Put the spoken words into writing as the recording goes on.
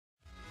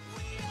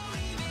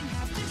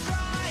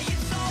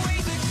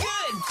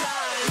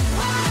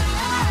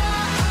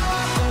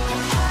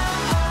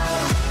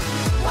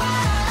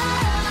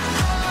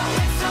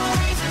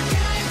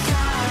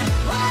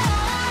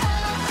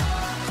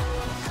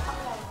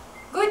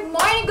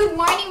good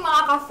morning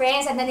mga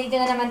ka-friends! At nandito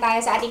na naman tayo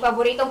sa ating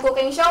paboritong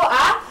cooking show,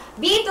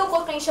 B2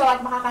 Cooking Show.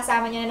 At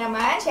makakasama nyo na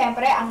naman,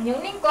 syempre, ang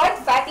inyong lingkod,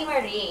 Fatima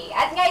Ray.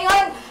 At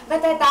ngayon,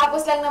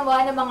 katatapos lang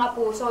naman ng mga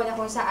puso na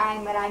kung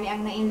saan marami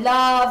ang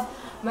na-in-love,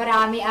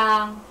 marami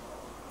ang,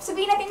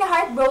 sabihin natin na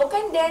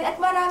heartbroken din,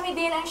 at marami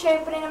din ang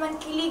syempre naman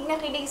kilig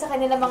na kilig sa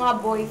kanilang mga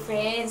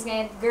boyfriends,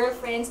 ngayon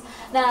girlfriends,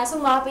 na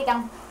sumapit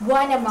ang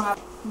buwan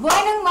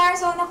ng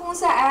Marso na kung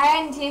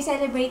saan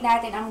celebrate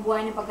natin ang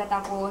buwan ng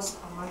pagtatapos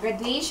ang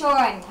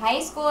graduation, high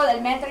school,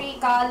 elementary,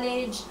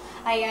 college.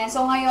 Ayan,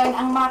 so ngayon,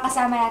 ang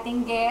makakasama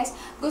nating guest,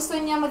 gusto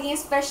niya maging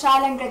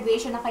special ang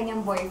graduation ng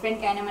kanyang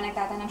boyfriend. Kaya naman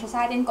nagtatanong siya sa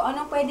atin kung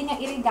anong pwede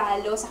niyang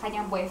iregalo sa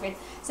kanyang boyfriend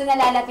sa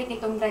nalalapit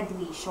nitong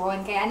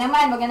graduation. Kaya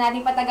naman, wag na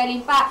natin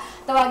patagalin pa.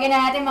 Tawagin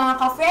na natin mga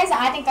ka-friends,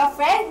 ang ating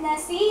ka-friend na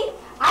si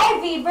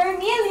Ivy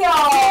Bermilio!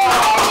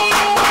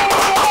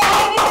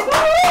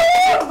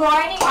 Good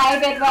morning,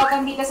 Ivy!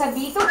 Welcome dito sa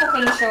B2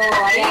 Cooking Show.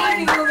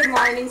 Ayan. Good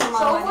morning sa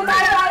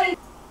mga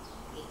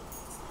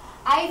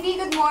Ivy,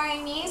 good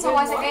morning. So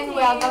once again,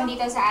 welcome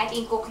dito sa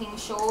ating cooking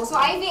show. So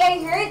Ivy, I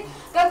heard,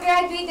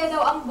 gagraduate na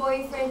daw ang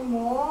boyfriend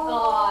mo.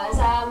 Oo,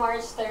 sa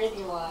March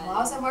 31.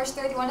 Wow, sa March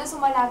 31 na,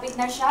 sumalapit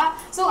na siya.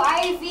 So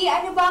Ivy,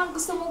 ano ba ang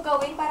gusto mong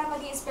gawin para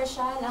maging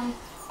special ang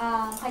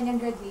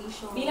kanyang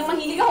graduation? Bilang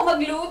mahilig ako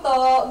magluto,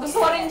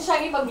 gusto ko rin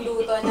siyang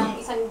ipagluto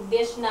ng isang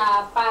dish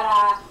na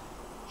para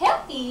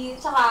healthy,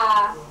 tsaka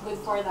good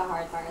for the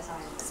heart para sa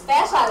akin.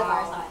 Special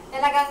para sa akin.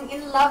 Talagang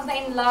in love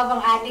ang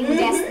ating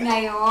guest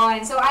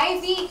ngayon. So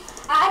Ivy,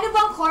 ano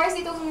bang course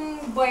itong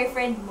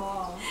boyfriend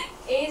mo?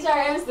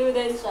 HRM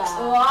student siya.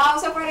 Wow,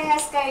 so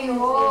parehas kayo.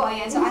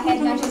 Ayan, so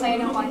ahead lang siya sa'yo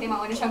ng konti,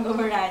 mauna siyang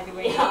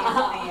gumraduate.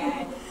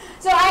 Ayan.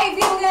 So Ivy,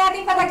 huwag na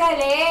natin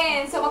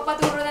patagalin. So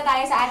magpaturo na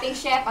tayo sa ating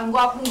chef, ang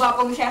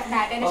gwapong-gwapong chef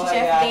natin, na si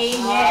Chef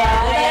Daniel.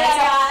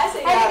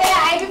 Ano kaya,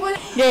 Ivy po?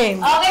 Game.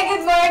 Okay,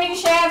 good morning,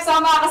 Chef. So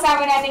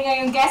makakasama natin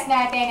ngayong guest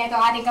natin. Ito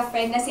ating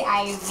ka-friend na si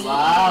Ivy.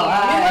 Wow,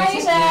 good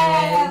morning, Chef.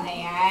 Chef.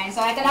 Ayan. So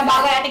ito na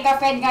bago nating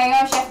ka-friend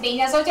ngayon, Chef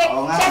Daniel. So Chef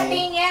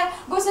Daniel,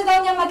 gusto daw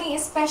niya maging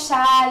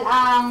special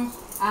ang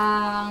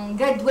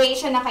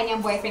graduation ng kanyang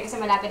boyfriend kasi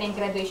malapit na yung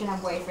graduation ng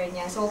boyfriend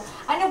niya. So,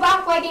 ano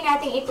ba ang pwede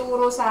nating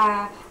ituro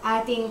sa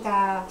ating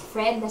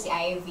ka-friend na si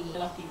Ivy?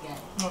 Lucky guy.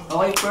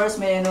 Okay, first,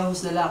 may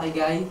who's the lucky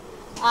guy?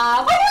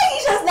 Pwede maging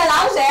issues na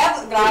lang,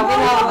 chef. Grabe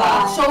na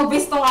ba?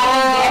 Showbiz tong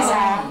ating guest,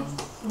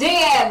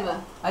 JM.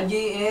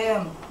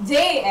 JM.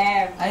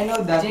 JM. I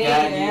know that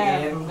guy,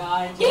 JM.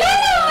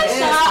 Kilala naman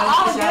siya.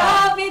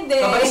 Grabe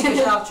din. Kabais ko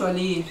siya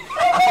actually.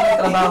 Ako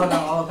trabaho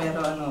lang ako, pero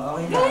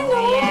okay na.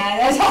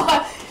 Ayan. So,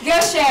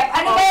 girl chef,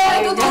 ano ba yung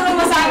ituturo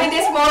mo sa amin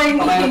this morning?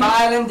 Okay,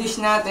 pangalan dish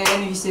natin,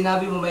 yung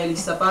sinabi mo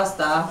mahilig sa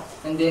pasta,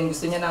 and then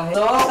gusto niya ng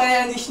So,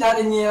 okay, ang dish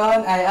natin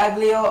ngayon ay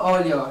aglio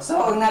olio. So,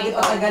 huwag natin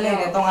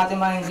patagalin. Ito ang ating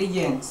mga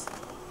ingredients.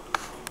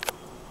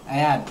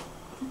 Ayan.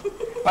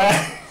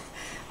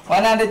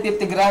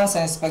 150 grams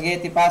ng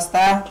spaghetti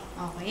pasta.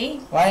 Okay.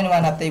 1 and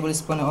 1/2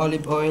 tablespoon ng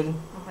olive oil.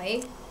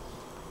 Okay.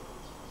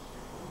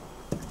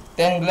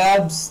 10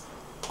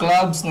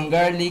 cloves ng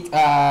garlic,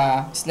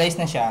 slice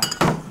na siya.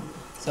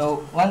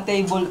 So, 1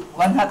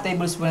 half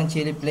tablespoon ng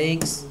chili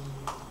flakes,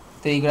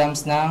 3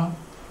 grams ng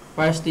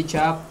parsley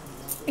chop.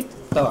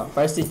 Ito,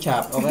 parsley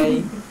chop,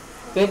 okay?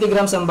 20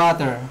 grams ng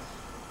butter.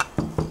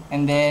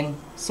 And then,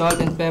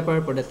 salt and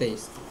pepper for the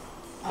taste.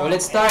 So,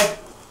 let's start.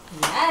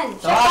 Yan.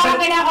 Chef,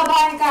 parang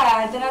kinakabahan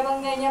ka.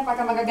 Talagang ganyan,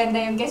 pagka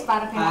magaganda yung guest,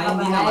 parang kinakabahan.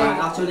 Hindi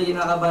naman. Actually,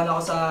 kinakabahan ako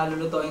sa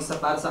lulutuin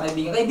para sa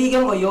kaibigan.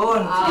 Kaibigan ko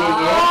yun.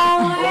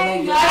 Oh my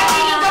God!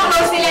 Parang ko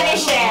close sila ni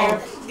Chef.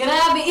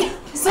 Grabe.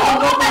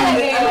 Sobrang talaga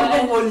yun. Ano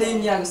bang full name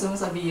niya? Gusto mo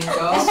sabihin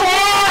ko?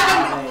 Chef!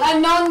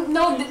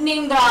 No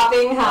name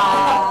dropping ha.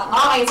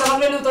 Okay, so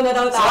magluluto na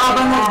daw So, tayo.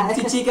 habang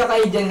nagchichika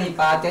kayo dyan ni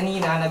Pat,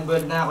 kanina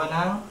nag-boil na ako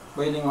ng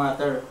boiling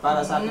water para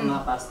sa ating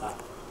mga pasta.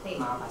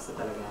 Mga pasta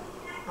talaga.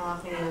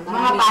 Okay.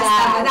 Mga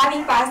pasta.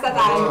 Madaming pasta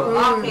tayo.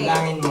 Okay.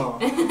 Bilangin mo.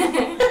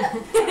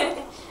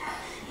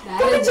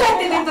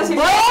 Kulidyante din to si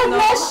Bold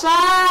na siya!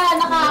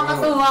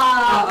 Nakakatuwa.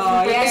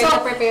 So,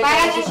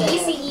 parang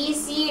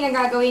easy na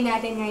gagawin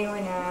natin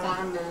ngayon.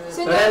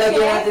 So,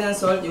 lalagyan natin ng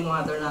salt yung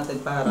water natin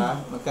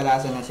para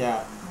magkalasa na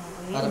siya.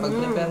 Para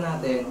pag-prepare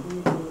natin,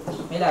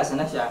 may lasa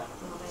na siya.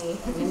 Okay.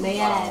 Ganda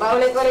yan.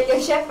 Paulit-ulit yung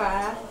chef,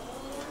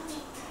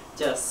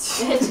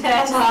 Just.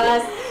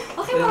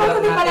 Okay, mga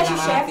din pala si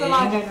chef yung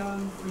mga ganun.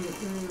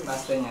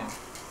 Pasta niya.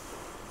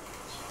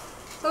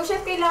 So,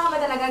 chef, kailangan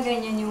ba talaga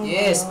ganyan yung...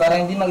 Yes, para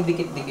hindi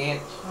magdikit-dikit.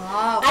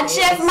 Okay. At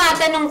chef,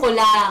 matanong ko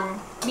lang.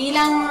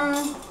 Bilang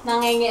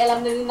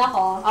nangingialam na din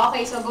ako.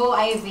 Okay, so go,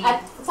 Ivy.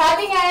 At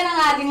sabi nga ng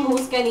ating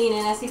host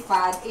kanina na si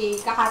Fat,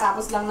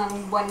 kakatapos lang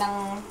ng buwan ng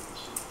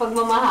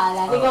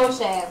pagmamahalan. Ikaw,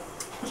 chef,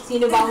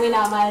 sino ba ang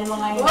minamahal mo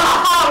ngayon?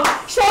 Wow!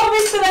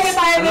 Showbiz talaga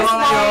tayo Alam this mo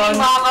morning, ngayon.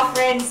 mga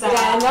ka-friends.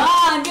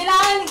 Ganon!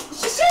 Kailangan,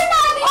 share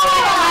natin!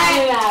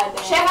 Okay,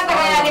 natin. Chef,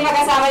 matagal natin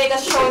magkasama dito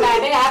sa show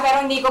natin ha, pero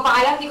hindi ko pa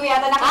alam, hindi ko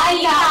yata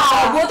Ay,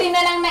 nakikita. buti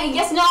na lang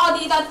na-guess nyo ako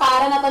dito at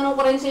para natanong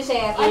ko rin si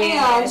Chef. Ano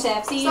yun,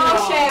 Chef? Sino?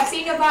 So, Chef,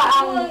 sino ba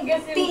ang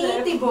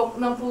tinitibok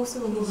ng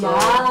puso mo? So,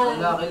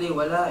 luckily,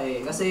 wala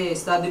eh. Kasi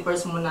study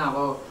first muna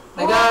ako.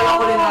 Nag-aaral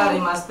ko culinary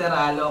master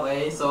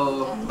okay?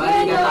 So,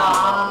 balikan lang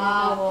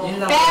ako. Yun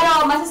lang. Pero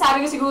masasabi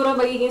ko siguro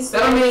magiging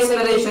Pero may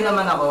inspiration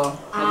naman ako.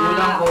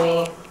 Magulang ko.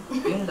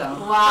 Yun lang.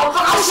 Wow.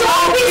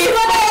 Showbiz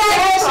mo na yan!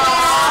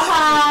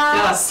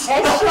 Yes!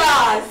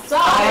 Extras!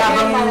 Kaya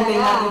habang hinintay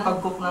natin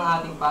pag-cook ng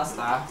ating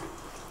pasta,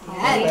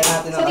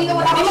 So, dito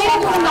mo na May chef.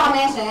 pupunta ka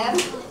na, Chef?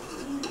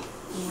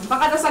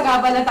 Baka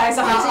nasagaban na tayo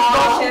sa kasi.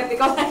 Ikaw, chef,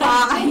 ikaw na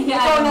lang.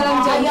 Ikaw na lang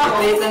dyan.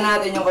 create na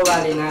natin yung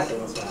kawali natin.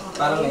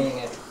 Para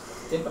maingit.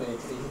 Siyempre,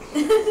 free.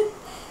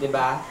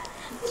 Diba?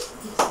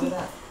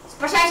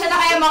 Pasensya na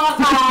kayo mga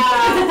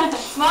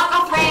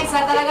ka-friends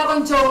na talaga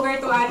kung joker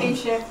to ating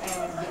chef.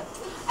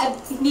 At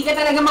hindi ka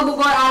talaga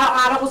mabubor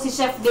araw-araw kung si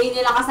Chef Day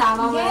nila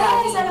kasama mo Yes,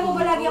 lagi. alam mo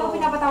ba lagi ako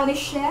pinapatawag ni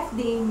Chef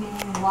Damon.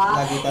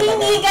 Wow. Lagi talaga.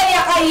 Hindi kaya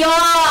kayo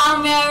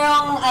ang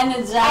merong ano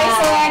dyan. Ay,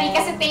 sorry,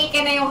 kasi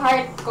taken na yung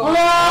heart ko. Wow!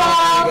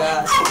 my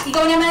gosh. At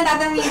ikaw naman ang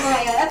tatanungin ko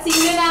ngayon. At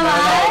sino naman?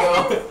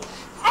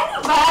 Ano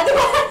ba? Di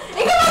ba?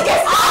 Ikaw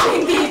mag-guess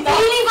akin dito.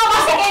 Feeling ko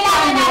kasi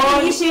kailangan natin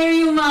i-share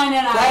yung mga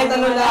nararamdaman. Kahit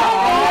ano lang.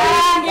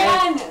 Ayan,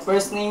 yan. Kahit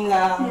first name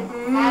lang.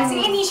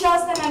 Sige,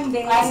 initials na lang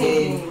din.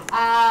 Sige.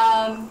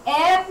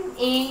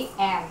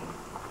 M-A-M.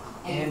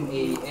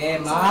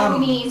 M-A-M. So, Ma'am.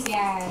 names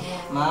yan.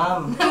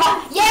 Ma'am.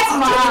 Yes,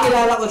 Actually, ma'am!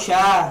 kilala ko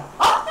siya.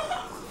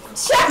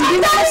 Chef, ang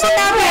dami siya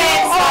namin!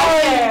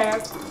 Chef!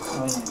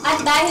 At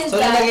dahil So,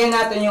 dyan, lalagay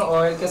natin yung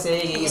oil kasi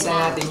igisa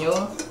natin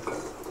yung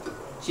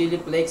chili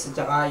flakes at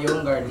saka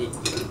yung garlic.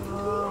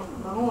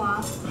 Bango ah.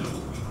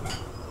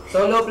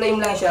 So, low flame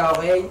lang siya,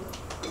 okay?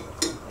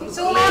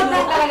 So, mild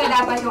lang talaga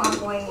dapat yung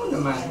apoy.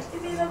 Naman.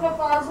 Hindi na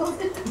mapagod.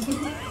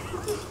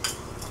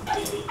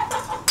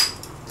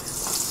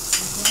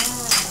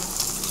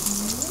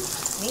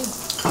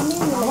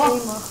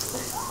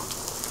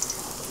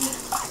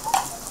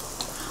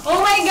 oh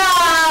my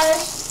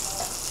gosh!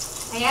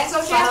 Ayan,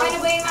 so chef, ano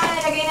ba yung mga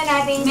nalagay na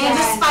natin dyan?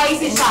 Medyo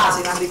spicy siya.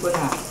 Sinabi ko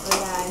na.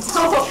 Ayan. So,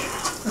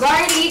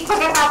 garlic,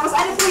 pagkatapos,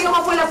 ano po yung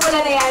mapula-pula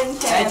na yan,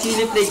 Ay, chef?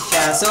 chili flake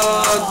siya. So,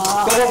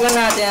 kukuk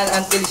na natin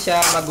until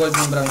siya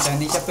mag-golden brown siya.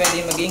 Hindi siya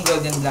pwede maging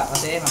golden black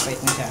kasi mapait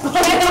na siya.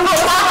 Ito mo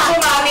lang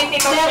gumamit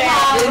ito, chef.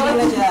 Golden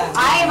na siya.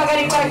 Ay,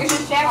 magaling talaga si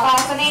chef, ha?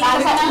 Sanay na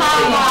Sabi sa ka na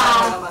haba. nga.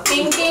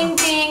 Ting, ting,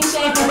 ting,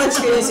 Chef. Too much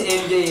kayo si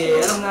MJ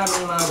eh. Alam namin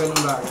yung mga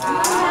ganun bagay.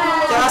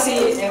 Tsaka si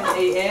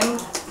M-A-M.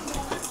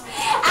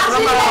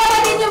 Actually, dalawa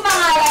din yung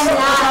pangalan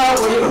niya.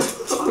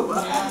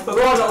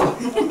 Pag-uwag ako.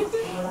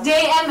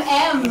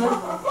 JMM.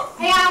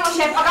 Kaya mo,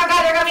 chef,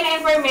 pagkagather kami ng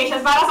information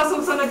para sa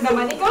susunod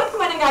naman, ikaw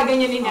naman ang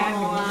gaganyanin namin.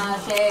 Oo nga,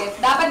 Chef.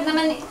 Dapat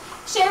naman,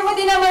 share mo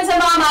din naman sa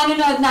mga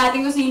manonood natin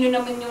kung sino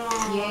naman yung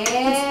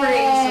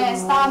inspiration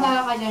Yes, mo. tama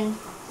ka dyan.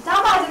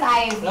 Tama ka dyan,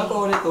 Ivy. Wala pa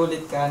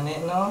ulit-ulit ka,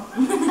 no?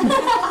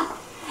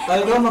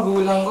 Sabi ko,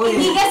 magulang ko eh.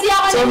 Hindi kasi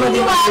ako So,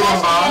 naniniwala, magulang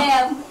ka?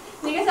 Chef.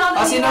 Hindi kasi ako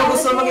Kasi naniniwala. na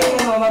gusto maging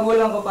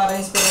magulang ko para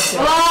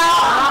inspirasyon.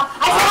 Wow!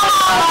 Ay, sa mga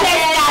chef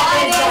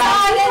natin dyan.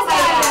 Honest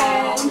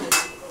Ayan.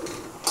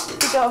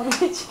 Ikaw,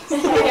 Mitch.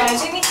 Ayan,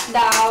 si Mitch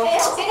daw.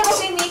 Sino ba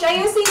si Mitch?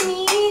 Ayun si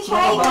Mitch.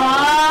 Hi,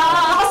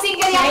 ako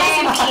single yan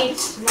si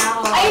Mitch.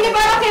 Ayun na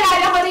parang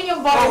kilala ko din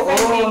yung boyfriend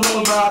Oo, ni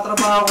Mitch.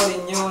 trabaho ko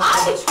rin yun. Too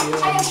much ko yun.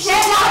 Ayun,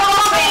 chef,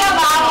 nakakawak kayo na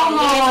ba ako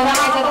mo?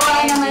 Nakakatawa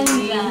naman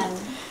dyan.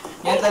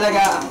 Yan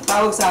talaga, ang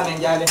tawag sa amin,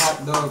 Jolly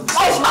Hotdog.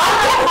 Ay,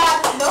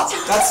 hotdog?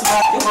 That's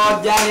what you call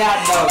Jolly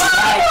Hotdog.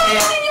 Right,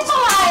 Chef. Ano yung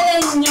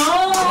pangalan nyo?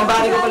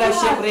 Nabali ko pala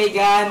Chef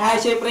Reagan. Hi,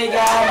 Chef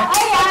Reagan.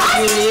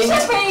 Ayan!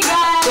 Chef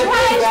Reagan! Chef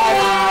Hi, Reagan.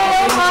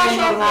 Chef!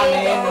 Trainer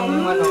namin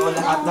ng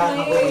lahat-lahat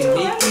ng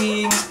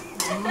baking.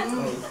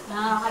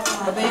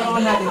 Nakakatawa. Patayin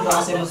naman natin ito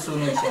kasi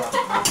masunod siya.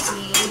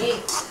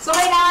 So,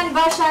 kailangan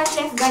ba siya,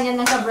 chef, ganyan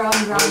na sa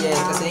brown-brown Yes,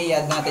 na? kasi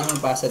i-add natin yung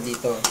pasta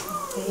dito.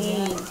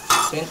 Okay.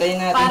 So, hintayin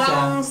natin siya.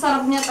 Parang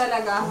sarap niya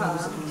talaga. Ha?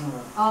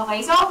 Okay,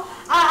 so,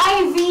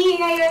 Ivy,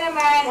 ngayon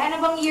naman, ano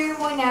bang year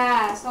mo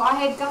na? So,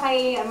 ahead ka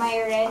kay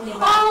Myren, di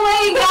ba? Oh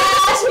my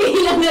gosh!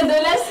 Bilang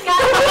nadulas ka!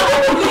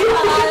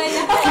 Pangalan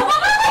niya.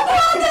 Nakakatawa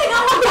talaga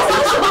ako sa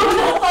show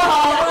na to.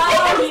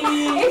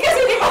 Eh,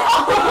 kasi di ba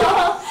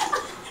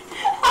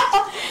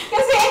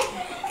kasi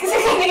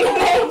kanina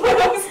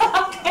naipulong sa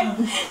akin.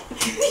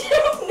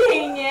 Yung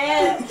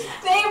Daniel.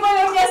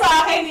 Naipulong niya sa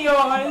akin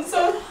yun. So,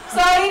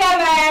 sorry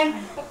naman.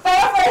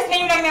 Pero first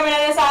name lang naman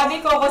na nasabi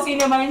ko kung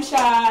sino man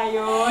siya.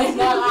 Yun.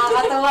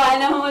 Nakakatawa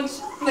na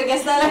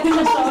mag-guest na lang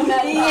ng show na.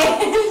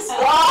 Yes!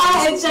 Wow!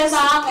 Head siya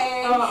sa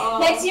akin. Oo.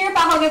 Next year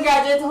pa ako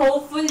gagraduate,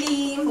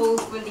 hopefully.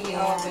 Hopefully,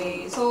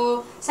 okay. So,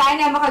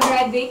 sana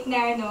makagraduate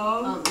na,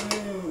 no?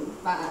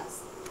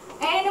 Pass.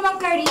 Eh, ano namang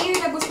career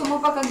na gusto mo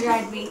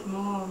pagka-graduate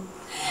mo?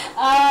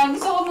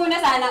 Gusto ko muna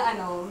sana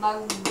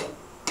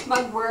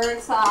mag-work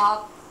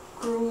sa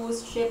cruise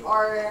ship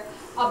or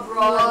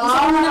abroad. Wow. Gusto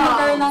ko muna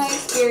magkaroon ng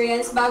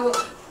experience bago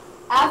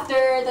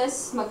after,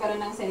 tas magkaroon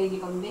ng sarili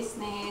kong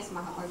business,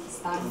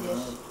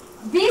 makapag-establish.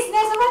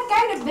 Business? What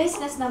kind of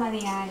business naman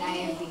yan,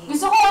 Ivy?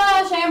 Gusto ko,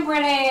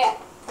 syempre,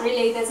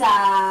 related sa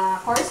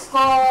course ko.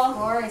 Of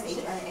course,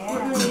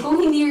 HRM. Kung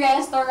hindi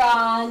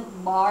restaurant,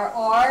 bar,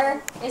 or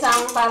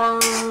isang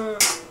parang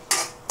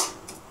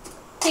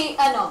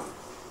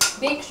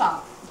bake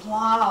shop.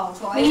 Wow!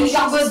 So, I May wish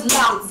you good good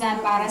luck luck. dyan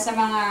para sa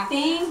mga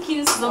Thank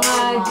you so mga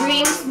much.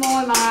 dreams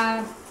mo, mga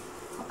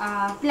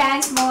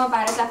plans mo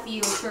para sa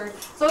future.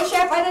 So,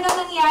 Chef, ano nang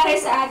nangyari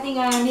sa ating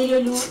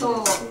niluluto?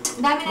 Ang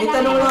dami na May namin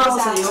tanong lang ako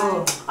napag-usapan. sa'yo.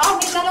 Oh,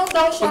 may tanong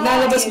daw siya. Pag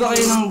nalabas ba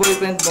kayo ng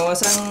boyfriend mo,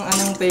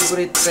 anong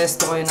favorite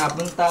resto kayo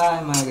napunta,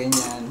 yung mga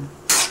ganyan?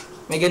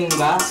 May ganun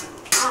ba?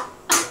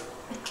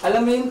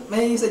 Alam mo yun,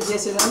 may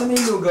suggestion, alam mo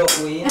yung Lugaw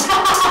Queen?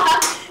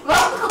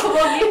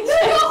 Bakit?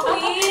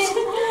 Queen!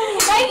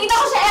 Nakikita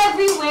ko siya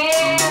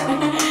everywhere!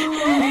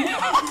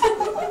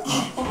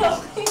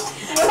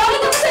 Bakit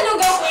naman sa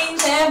Lugaw Queen,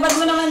 Chef? Ba't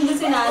mo naman doon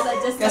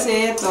sinasuggest? Kasi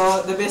ito,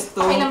 the best to,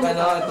 Okay lang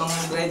ba?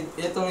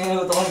 itong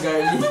niluto kong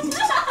garlic.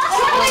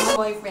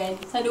 Boyfriend.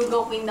 Sa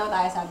Lugaw Queen daw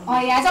tayo sabi. Oh,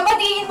 yeah. So,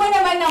 patiin mo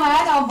naman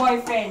ang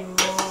boyfriend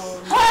mo.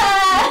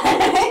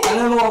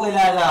 Ano mo ko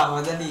kilala ako,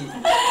 dali.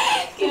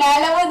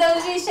 Kilala mo daw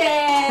si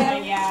Chef.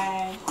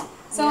 Ayan.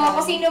 So,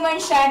 kung sino man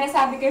siya,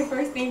 nasabi ko yung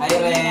first name Hi,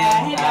 ko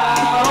Ren. niya.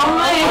 Oh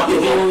my Happy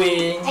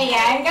viewing.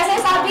 Ayan. Kasi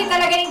sabi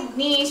talaga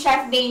ni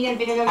Chef Daniel,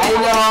 binulog Hi,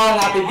 Lon.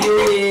 Happy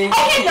viewing.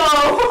 Ay, hello!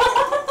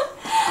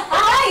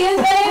 Yun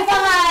pala yung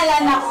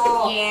pangalan ako.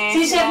 Yes.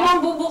 Si Chef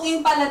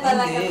Mambubuking pala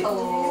talaga Hindi. to.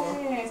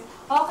 Yes.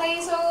 Okay,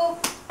 so,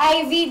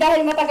 Ivy,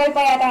 dahil matagal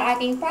pa yata ang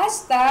ating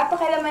pasta,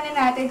 pakialaman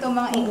na natin itong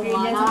mga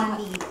ingredients nga. na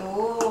nandito.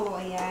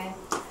 Ayan.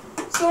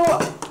 So,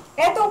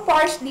 eto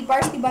parsley.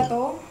 Parsley ba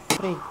to?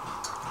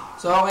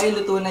 So, okay,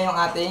 luto na yung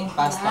ating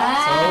pasta.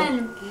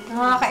 Yan.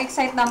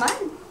 Nakaka-excite naman.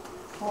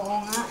 Oo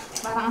nga.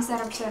 Parang ang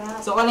sarap-sarap.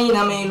 So,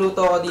 kanina may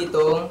luto ko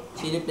dito,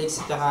 chili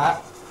flakes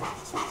at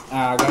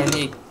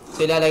garlic.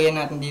 So, ilalagay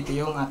natin dito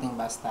yung ating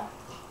pasta.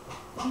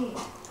 Okay.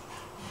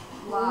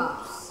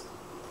 Wow.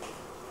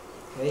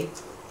 Okay?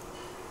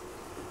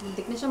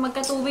 Hindi na siya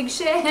magkatubig,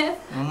 Chef.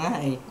 Oo nga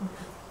eh.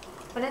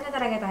 Wala na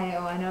talaga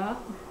tayo, ano?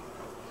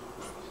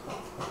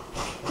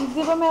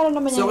 Di ba meron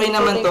naman So, okay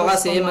naman to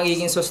kasi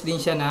magiging sauce din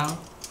siya ng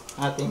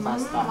ating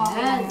pasta.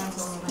 Okay.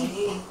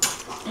 Okay.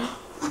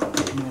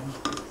 Ayan.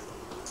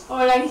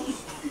 O, lagi.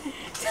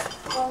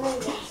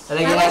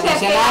 Lalagyan natin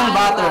siya ng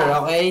butter,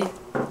 okay?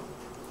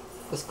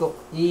 Tapos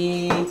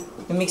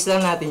i-mix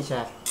lang natin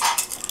siya.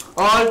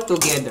 All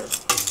together.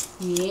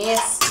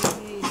 Yes.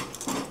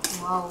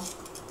 Wow.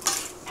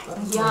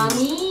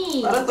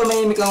 Yummy. Parang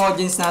tumahimik ang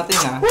audience natin,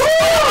 ha?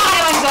 Oh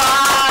my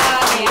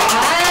God!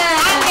 Ayan!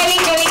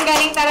 Ang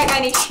galing talaga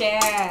ni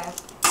Chef.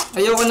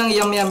 Ayoko nang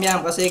yum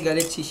kasi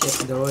galit si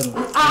chef doon.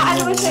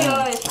 Ano ba sa'yo,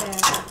 Chef?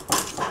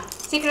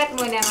 Secret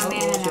muna, mamaya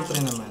na lang. Siyempre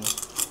naman.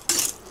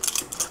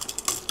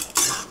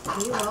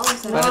 Ay, wow.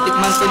 Sarap. Para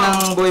tikman ko ng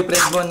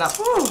boyfriend mo na,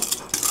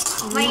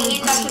 May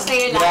in-love siya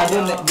sa'yo lang. grabe,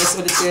 guest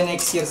ulit kayo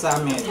next year sa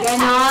amin.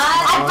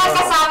 Ganon! At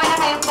magkasama na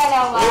kayong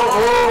dalawa.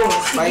 Oo,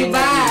 Sige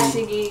ba? finally.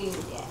 Sige.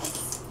 Yes.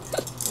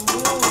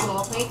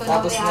 Ooh, okay. Ito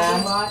Tapos na na.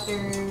 yung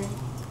butter.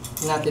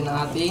 Natin ang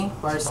ating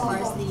parsley.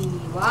 Parsley.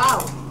 Wow!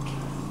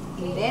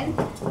 And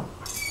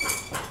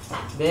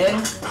Then,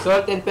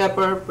 salt and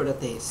pepper for the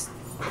taste.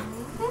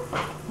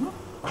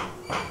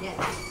 yan.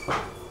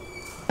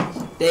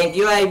 Thank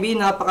you, Ivy.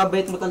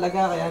 Napakabait mo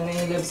talaga. Kaya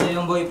nai-love sa'yo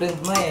yung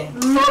boyfriend mo eh.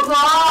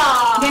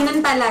 Ganon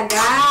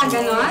talaga.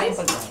 Ganon? Ay,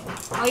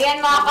 O yan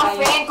mga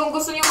ka-friend, kung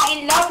gusto nyo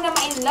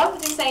ma-in-love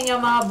din sa inyo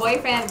mga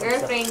boyfriend,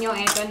 girlfriend nyo,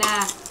 eto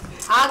na.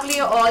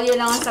 Aglio olio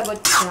lang ang sagot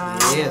siya.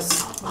 Yes.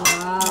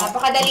 Wow.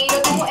 Napakadaling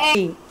luto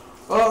eh.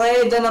 Okay,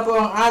 dyan na po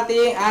ang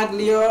ating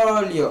aglio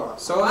olio.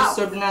 So, Wow.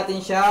 serve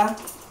natin siya.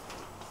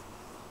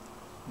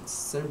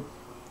 Serve.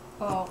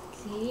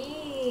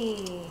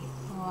 Okay.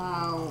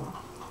 Wow.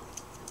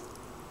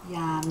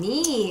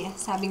 Yummy.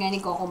 Sabi nga ni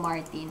Coco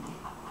Martin.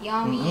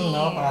 Yummy.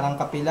 No? Parang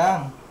kape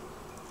lang.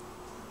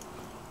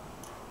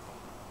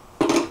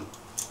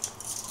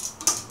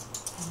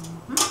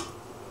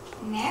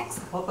 Next.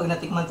 Oh, pag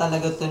natikman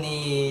talaga to ni...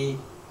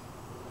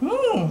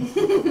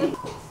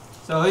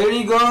 So, here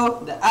we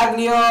go. The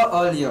aglio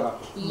olio.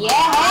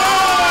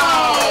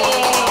 Yay!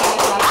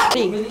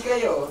 Bili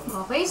kayo.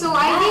 Okay, so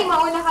Ivy,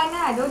 mauna ka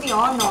na. Do the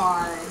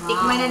honor.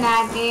 Tikman na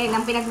natin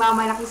ang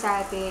pinagmamalaki sa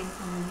atin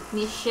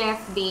ni Chef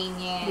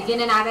Daniel.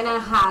 Bigyan na natin ng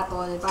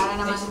hatol para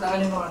naman Ano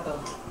yung mga to?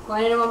 kung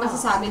ano naman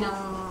masasabi ng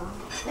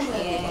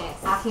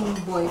aking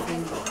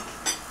boyfriend.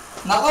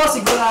 Nako,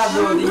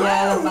 sigurado. Di niya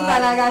alam pangalan.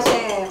 Talaga,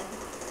 Chef.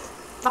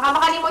 Baka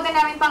makalimutan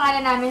namin pangalan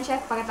namin, Chef,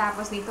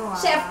 pagkatapos dito, ha?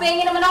 Chef,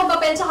 pengin naman ako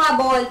papel tsaka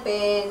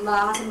ballpen.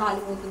 Baka kasi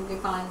makalimutan ko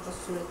yung pangalan ko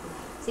susulat ko.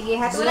 Sige,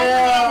 hatulan mo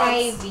na yan,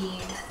 Ivy.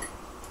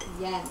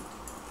 Yan.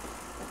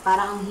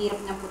 Parang ang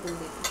hirap niyang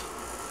putulin.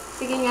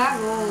 Sige nga,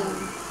 go.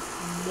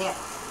 Yep.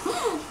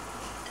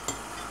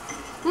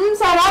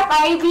 Sarap,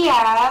 Ivy,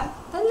 ha?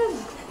 Talaga.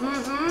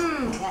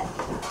 Yan.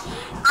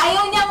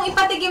 Ayaw niyang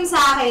ipatigim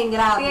sa akin,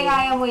 grabe. Sige,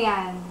 kaya mo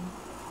yan.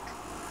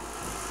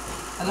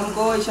 Alam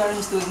ko,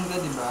 Sharon student ka,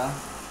 di ba?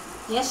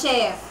 Yes,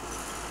 Chef.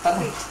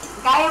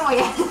 Kaya mo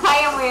yan.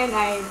 Kaya mo yan,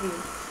 Ivy.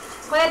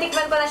 Kung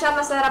natikman ko na siya,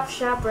 masarap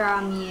siya,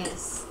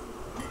 promise.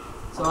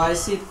 So, I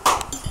sit.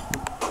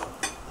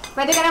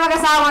 Pwede ka na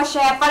mag-asawa,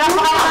 chef. Para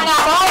mo ka naman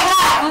ako.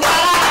 Ang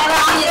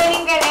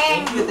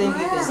galing. Thank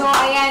you. So,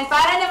 ayan.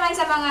 Para naman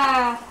sa mga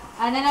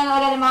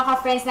nanonood ng mga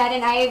ka-friends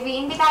natin,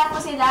 Ivy, imbitahan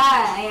mo sila.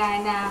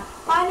 Ayan, na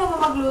paano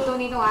mo magluto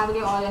nitong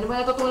aglio olio? Ano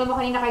ba natutunan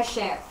mo kanina kay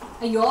chef?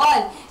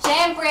 Ayun.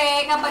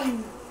 Siyempre, kapag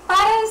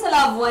para sa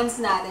loved ones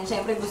natin,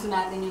 siyempre gusto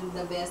natin yung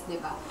the best, di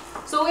ba?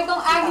 So, itong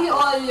aglio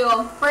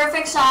olio,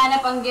 perfect siya na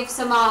pang-gift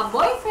sa mga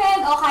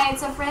boyfriend o kahit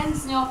sa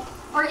friends nyo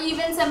or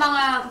even sa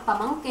mga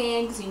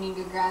pamangkin, kasi yung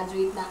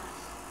graduate na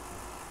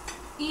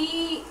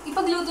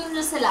ipagluto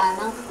nyo sila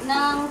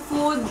ng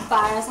food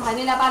para sa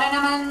kanila, para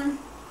naman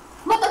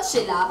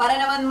matouch sila, para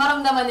naman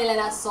maramdaman nila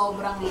na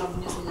sobrang love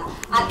nyo sila.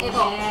 At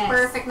ito,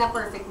 perfect na.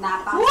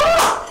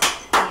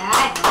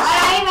 Ayan.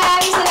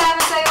 Maraming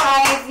salamat sa'yo,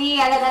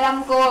 Ivy.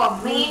 Alam ko,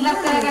 may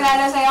love talaga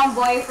lalo sa'yo ang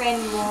boyfriend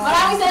mo.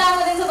 Maraming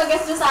salamat din sa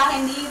pag-guest nyo sa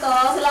akin dito.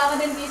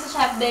 Salamat din sa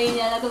Chef Day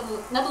niya.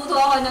 Natuto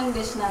ako ng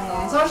dish na to.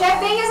 So,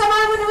 Chef Day,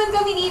 samahan mo naman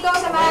kami dito.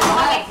 Samahan mo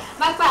kami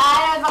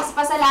magpaaral,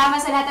 magpasalamat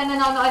sa lahat ng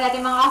nanonood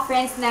natin, mga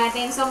ka-friends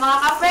natin. So, mga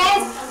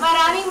ka-friends,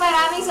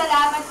 maraming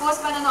salamat po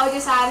sa panonood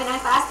nyo sa amin.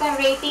 Ang taas ng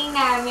rating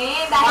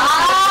namin. Dahil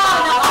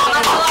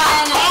nakakatuwa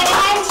na. And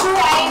I'm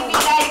sure, Ivy,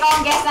 dahil ikaw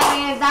ang guest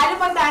namin, dahil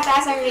pang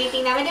tataas ang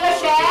rating namin. Di ba,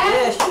 Chef?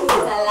 Yes, sure.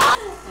 Salamat.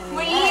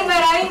 Muli,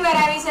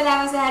 maraming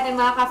salamat sa lahat ng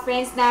mga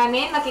ka-friends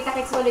namin.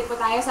 Magkita-kits ulit po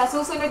tayo sa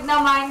susunod na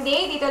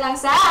Monday dito lang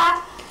sa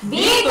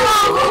Bito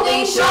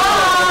Cooking Show!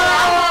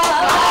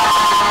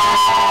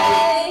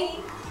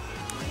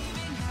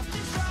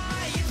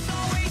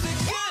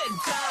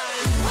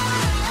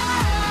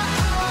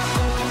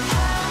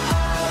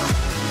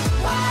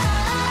 Bye!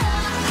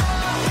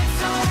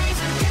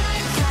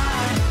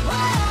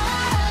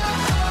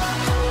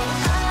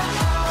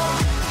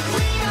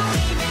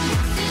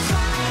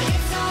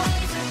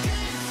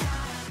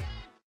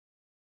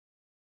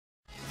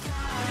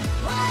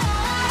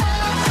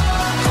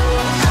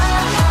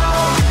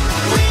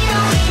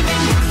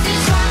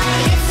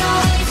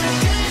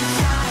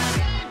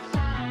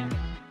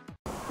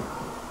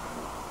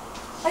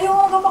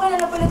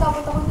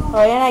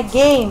 Oh, yan na,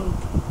 game.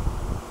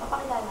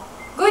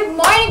 Good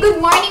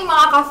morning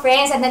mga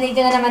ka-friends! At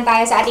nandito na naman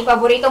tayo sa ating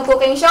paboritong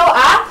cooking show,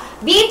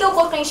 B2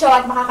 Cooking Show.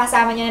 At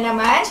makakasama niyo na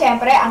naman,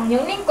 syempre, ang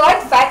inyong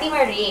lingkod,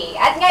 Fatima Ray.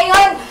 At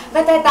ngayon,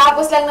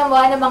 natatapos lang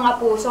naman ng mga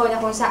puso na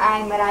kung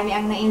saan marami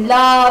ang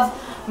na-in-love,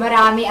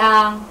 marami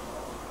ang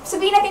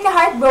sabihin natin na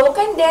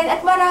heartbroken din,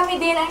 at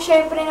marami din ang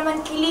syempre naman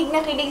kilig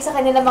na kilig sa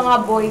kanilang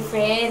mga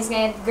boyfriends,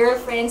 ngayon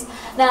girlfriends,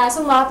 na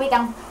sumapit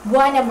ang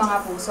buwan ng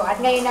mga puso. At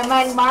ngayon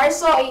naman,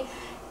 Marso ay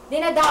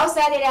dinadaos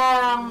natin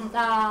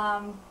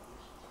ang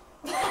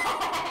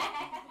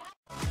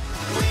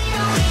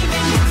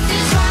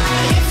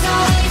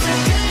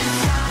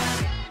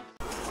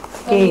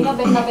Okay.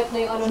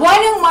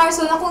 buwan ng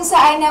Marso na kung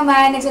saan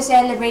naman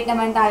nagsa-celebrate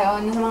naman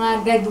tayo ng mga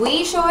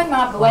graduation,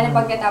 mga buwan ng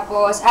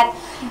pagkatapos. At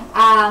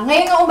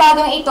ngayon ng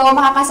umagang ito,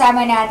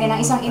 makakasama natin ang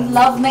isang in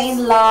love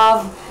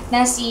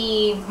na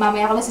si,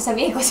 mamaya ko lang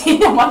sasabihin ko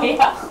sino, mamaya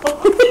ako.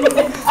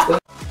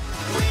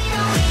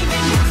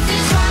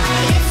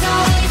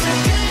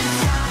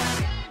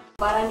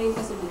 Para ano yung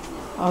kasunod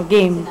niya? Oh,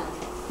 game.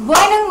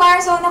 Buwan ng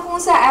Marso na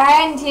kung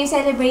saan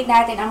celebrate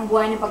natin ang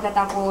buwan ng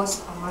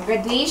pagtatapos, ang mga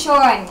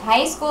graduation,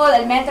 high school,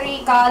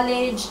 elementary,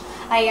 college.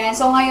 Ayan,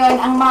 so ngayon,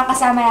 ang mga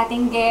kasama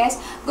nating guest,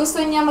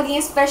 gusto niya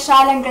maging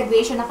special ang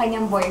graduation ng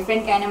kanyang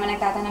boyfriend. Kaya naman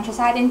nagtatanong siya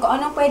sa atin kung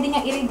anong pwede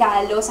niyang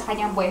irigalo sa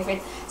kanyang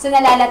boyfriend sa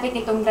nalalapit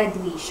nitong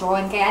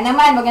graduation. Kaya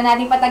naman, wag na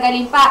natin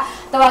patagalin pa.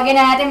 Tawagin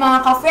na natin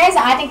mga ka-friends,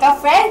 ang ating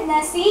ka-friend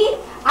na si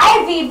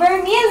Ivy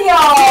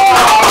Bermilio!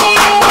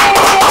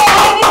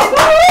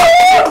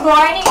 Good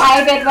morning,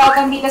 Ivy, at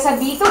welcome dito sa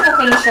B2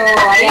 Cooking Show.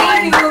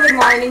 Ayan. Thank you. Good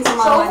morning sa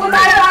mga So, kung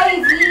tayo,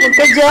 Ivy. Huwag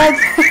ka dyan.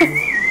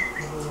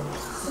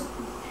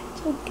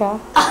 Huwag ka.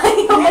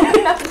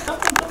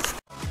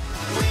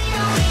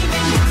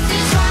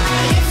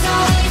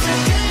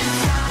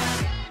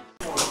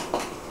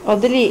 O,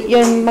 dali.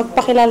 Yun,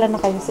 magpakilala na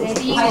kayo sa isa.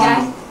 Ready?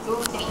 1,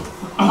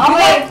 2, 3.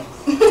 Okay.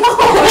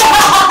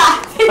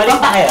 Balik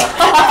na kayo.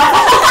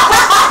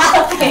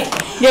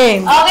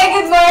 Game. Okay,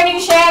 good morning,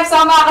 Chef. So,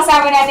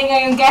 makakasama natin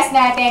ngayong guest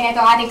natin.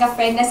 Ito ating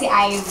ka-friend na si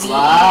Ivy.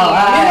 Wow,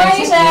 Good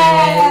morning, Chef Chef.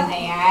 Daniel.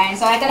 Ayan.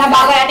 So, ito na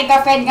bago nating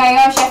ka-friend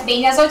ngayon, Chef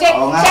Daniel. So, Chef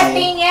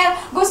Daniel,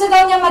 gusto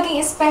daw niya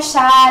maging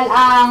special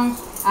ang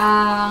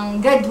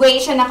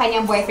graduation ng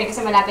kanyang boyfriend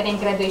kasi malapit na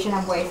yung graduation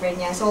ng boyfriend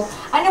niya. So,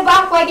 ano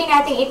ba ang pwede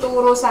nating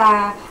ituro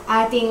sa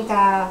ating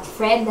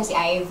ka-friend na si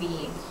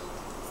Ivy?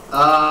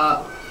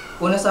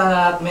 Una sa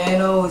lahat, may I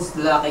know who's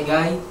the lucky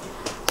guy?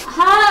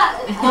 Ha!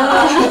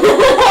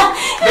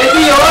 Pwede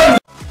yun!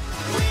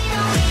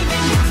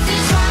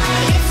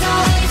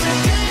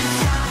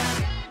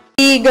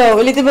 Go.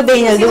 Ulitin mo,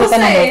 Daniel. Doon sa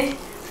tanong mo.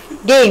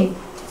 Game.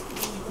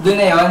 Doon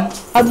na yun?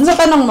 Doon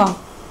sa tanong mo.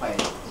 Okay.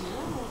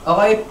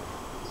 Okay.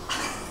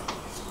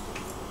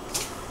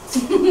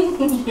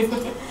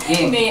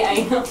 Game. May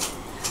I know.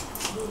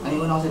 Ano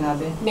yung una ko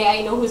sinabi? May I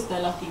know who's the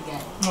lucky guy.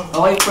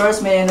 Okay,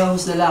 first, may ano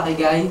who's the lucky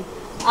guy?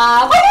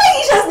 Pwede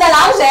mag-issues na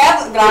lang,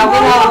 chef? Grabe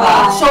na ba?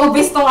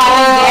 Showbiz tong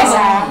aking guest,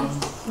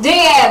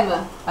 JM!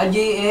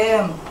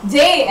 JM!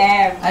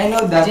 JM! I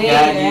know that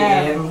guy,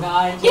 JM.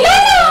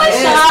 Kilala naman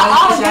siya!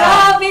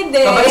 Grabe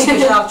din! Kabalis ko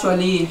siya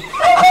actually.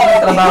 Ako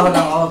nagtrabaho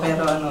lang ako,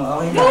 pero ano,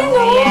 okay lang.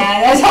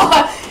 Ayan. So,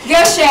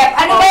 girl chef,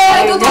 ano ba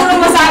yung ituturo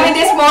mo sa amin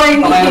this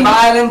morning? Okay, ang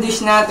pangalan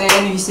dish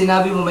natin, yung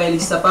sinabi mo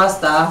mahilig sa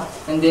pasta,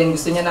 and then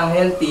gusto niya ng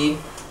healthy.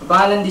 Ang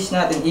pangalan dish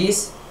natin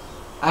is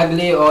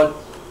Aglio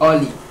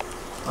Olio.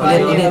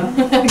 Ulit.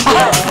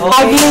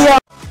 Aglio.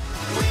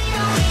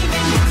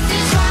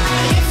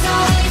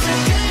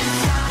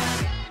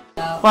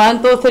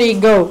 One, two,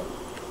 three, go.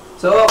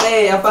 So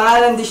okay, ang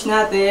pangalan dish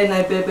natin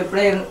ay pepe.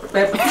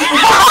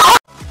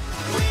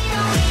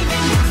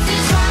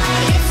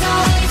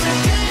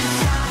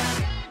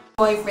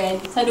 Boyfriend.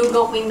 Sa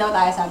Lugaw Queen daw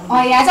tayo sabi. O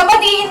yan. So,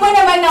 batiin mo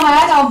naman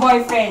ang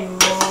boyfriend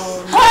mo.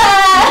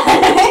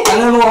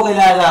 Ano mo ko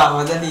kilala?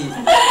 Madali.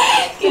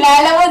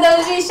 Kilala mo daw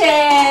si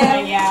Chef.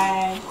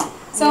 Ayan.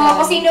 So,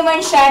 kung sino man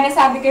siya,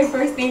 nasabi ko yung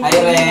first name Hi,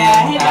 ko Ren. niya.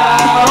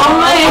 Hello. Oh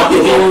my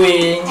Happy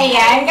viewing.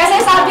 Ayan.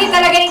 Kasi sabi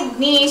talaga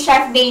ni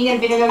Chef Daniel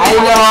binulog. Hi,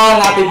 Long.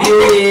 Happy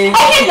viewing.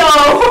 Ay, hello!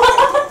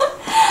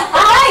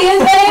 Yun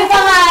pala yung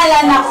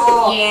pangalan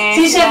ako. Yes.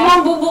 Si Chef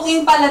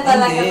Mambubuking pala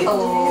talaga Hindi. to.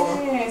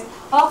 Yes.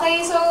 Okay,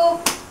 so,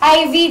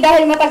 Ivy,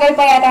 dahil matagal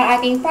pa yata ang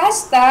ating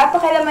pasta,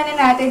 pakialaman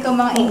na natin itong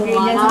mga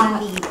ingredients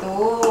na nandito.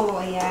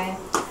 Ayan.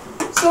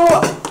 So,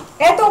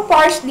 eto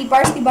parsley.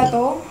 Parsley ba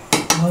to?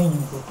 Ay,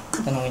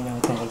 tanongin niyo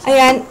tungkol sa...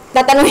 Ayan,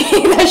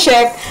 tatanungin na,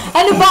 Chef.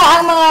 Ano ba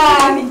ang mga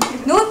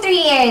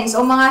nutrients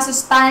o mga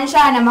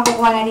sustansya na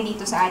makukuha natin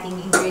dito sa ating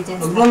ingredients?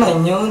 Huwag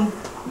naman yun.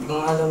 Hindi ko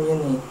nga alam yun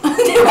eh.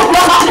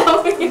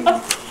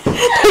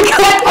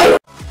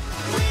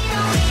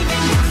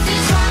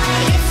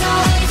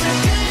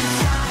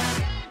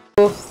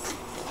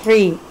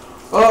 Three.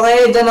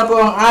 Okay, dyan na po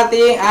ang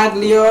ating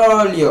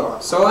aglio olio.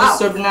 So,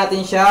 serve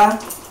natin siya.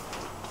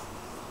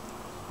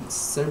 Let's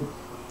serve.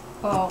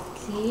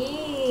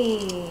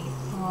 Okay.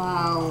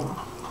 Wow.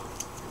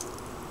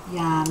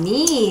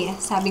 Yummy.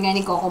 Sabi nga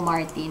ni Coco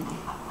Martin.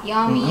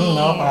 Yummy.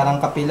 No?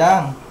 Parang kape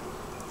lang.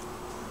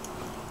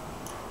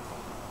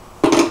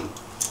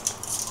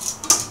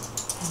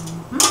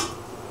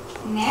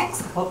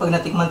 Next. Pag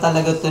natikman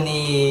talaga to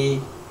ni...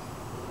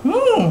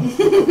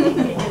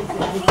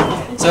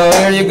 So,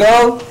 here you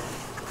go.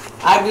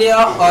 Aglio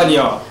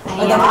olio.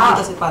 Ay, dapat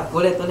kita si Pat.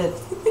 Ulit.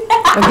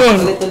 Again.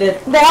 Ulit.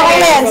 Hindi, okay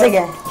na yan.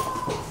 Sige.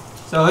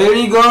 So, here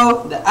you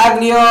go. The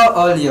aglio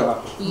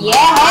olio. Yay!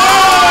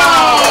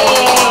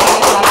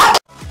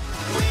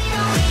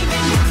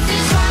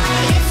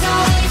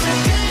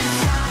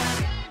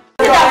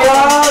 Kayo,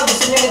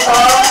 gusto niyo ito?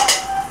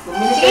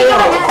 Bumili Sige kayo.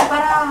 na,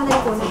 para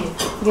like ko na.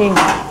 Game.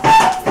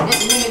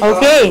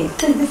 Okay.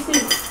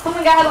 Kung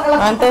magkakalak-alak.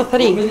 One, two,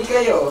 three. Bumili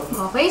kayo.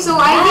 Okay, so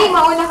Ivy,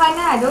 mauna ka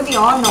na. Do the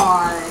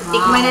honor.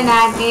 Tikman na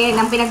natin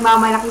ang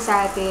pinagmamalaki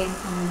sa atin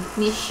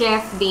ni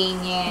Chef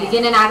Daniel.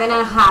 Bigyan na natin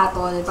ng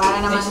hatol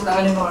para naman Next,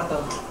 takalin mo nga ito.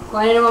 kung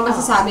ano naman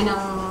masasabi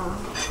ng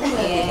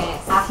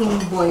aking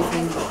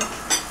boyfriend.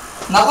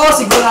 Nako,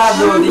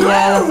 sigurado. Di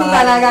niya alam pangalan.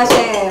 Talaga,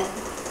 Chef.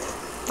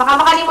 Baka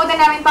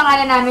makalimutan namin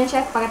pangalan namin,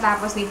 Chef,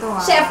 pagkatapos nito,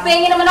 ha? Chef,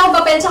 pengin naman ako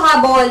papel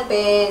tsaka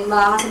ballpen.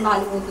 Baka kasi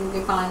makalimutan ko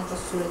yung pangalan ko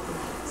susulat ko.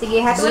 Sige,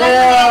 hatulan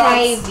mo na yan,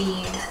 Ivy.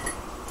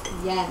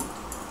 Yan.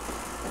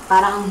 At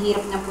parang ang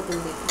hirap ng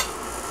putulin.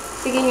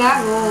 Sige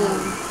nga, go.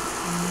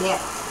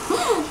 Yep.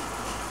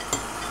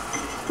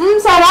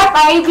 Sarap,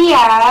 Ivy,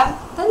 ha?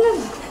 Talaga.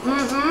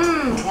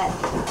 Yan.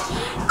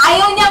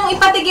 Ayaw niyang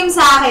ipatigim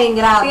sa akin,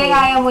 grabe. Sige,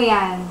 kaya mo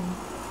yan.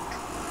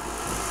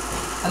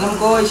 Alam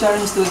ko,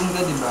 Sharon student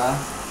ka, di ba?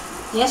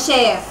 Yes,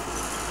 Chef.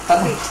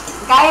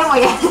 Kaya mo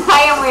yan.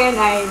 Kaya mo yan,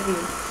 Ivy.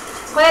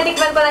 Kung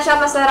natikman ko na siya,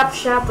 masarap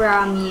siya,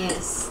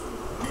 promise.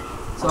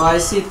 So,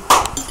 I sit.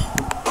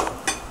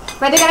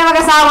 Pwede ka na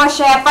mag-asawa,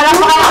 Chef.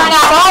 Palakpakan naman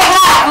ako.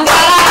 Ang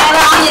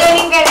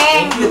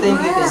galing.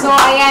 Thank you. So,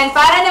 ayan.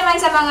 Para naman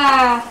sa mga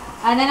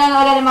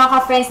nanonood ng mga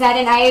ka-friends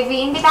natin,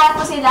 Ivy, imbitahan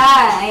mo sila.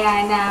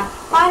 Ayan, na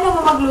paano mo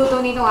magluto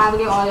nitong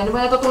aglio olio? Ano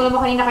ba natutunan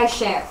mo kanina kay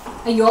Chef?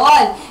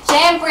 Ayun.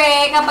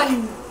 Siyempre, kapag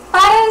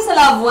para sa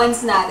loved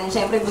ones natin,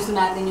 siyempre gusto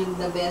natin yung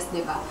the best,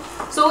 di ba?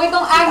 So,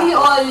 itong aglio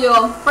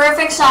olio,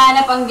 perfect siya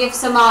na pang gift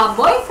sa mga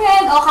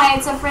boyfriend o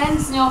kahit sa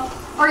friends nyo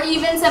or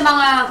even sa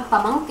mga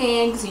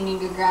pamangkin, kasi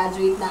yung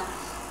graduate na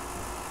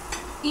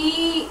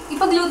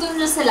ipagluto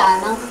nyo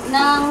sila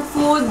ng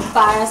food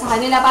para sa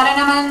kanila, para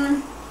naman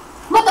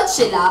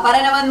matouch sila, para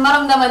naman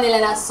maramdaman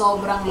nila na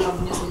sobrang love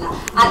nyo sila.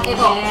 At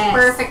ito, Yes.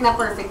 perfect na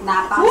perfect.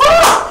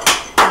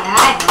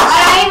 Ayan.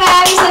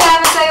 Maraming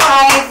salamat sa'yo,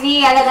 Ivy.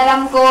 at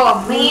alam ko,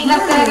 may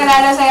love talaga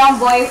lalo sa'yo ang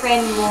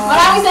boyfriend mo.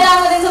 Maraming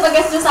salamat din sa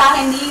pag-guest nyo sa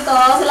akin dito.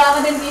 Salamat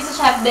din po sa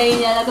chef day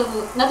niya.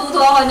 Natuto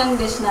ako ng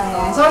dish na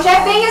to. So,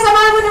 Chef Benga,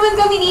 samahan mo naman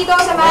kami dito.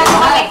 Samahan mo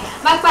kami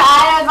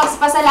magpaaral,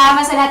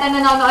 magpasalamat sa lahat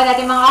ng nanonood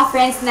natin mga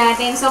ka-friends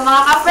natin. So,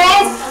 mga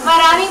ka-friends,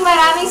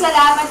 maraming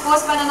salamat po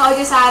sa panonood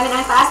nyo sa amin.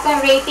 Ang taas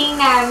ng rating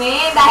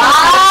namin. Dahil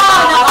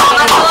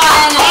Nakakatuwa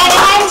na. and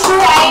I'm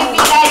sure I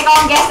feel dahil ikaw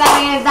ang guest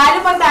namin, dahil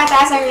pang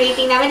tataas ang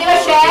rating namin. Di ba,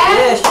 Chef?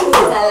 Yes, sure.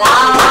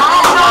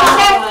 Salamat. So,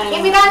 Chef,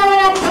 imbitahan naman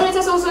natin ulit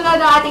sa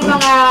susunod ng ating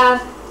mga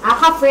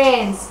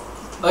ka-friends.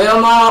 O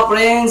yung mga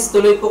friends,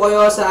 tuloy po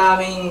kayo sa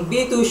aming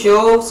B2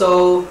 show.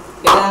 So,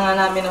 kailangan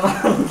namin naman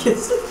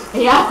kids.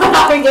 Ayan,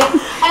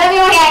 alam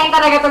niyo, mahihayin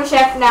talaga tong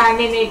chef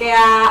namin eh.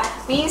 Kaya,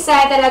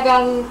 minsan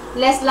talagang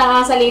less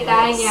lang ang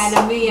salita niya.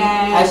 Alam mo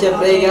yan. Hi, Chef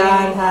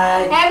Reagan.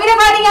 Hi. Eh,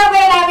 binabati nga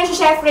pala namin si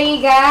Chef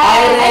Reagan.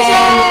 Hi, Ren.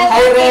 Chef.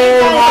 Hi,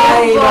 Ren.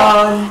 Hi,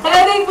 Ron. Hello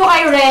din po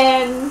kay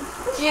Ren.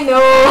 You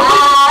know.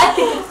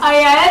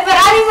 Ayan. At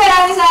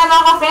maraming salamat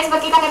mga ka-friends.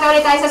 Magkita-kita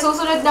ulit tayo sa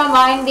susunod na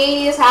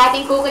Monday dito sa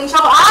ating cooking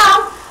show.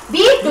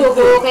 B2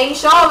 Cooking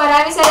Show.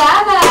 Maraming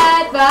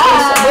salamat.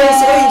 Bye!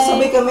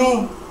 Sabay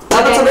kami.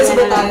 Dapat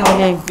sabay tayo.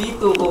 Okay.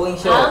 B2 Cooking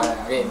Show.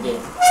 Okay, okay.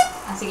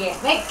 Sige.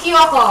 May cue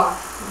ako.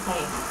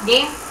 Okay.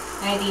 Game?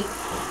 Ready?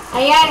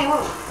 Ayan.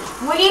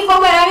 Muli po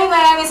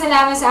maraming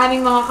salamat sa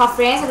aming mga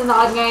ka-friends na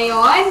nanonood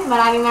ngayon.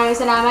 Maraming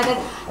salamat. At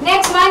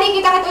next Monday,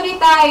 kita-kit ulit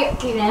tayo.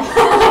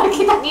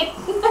 Kita-kit.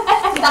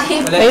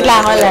 Wait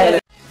lang, wala.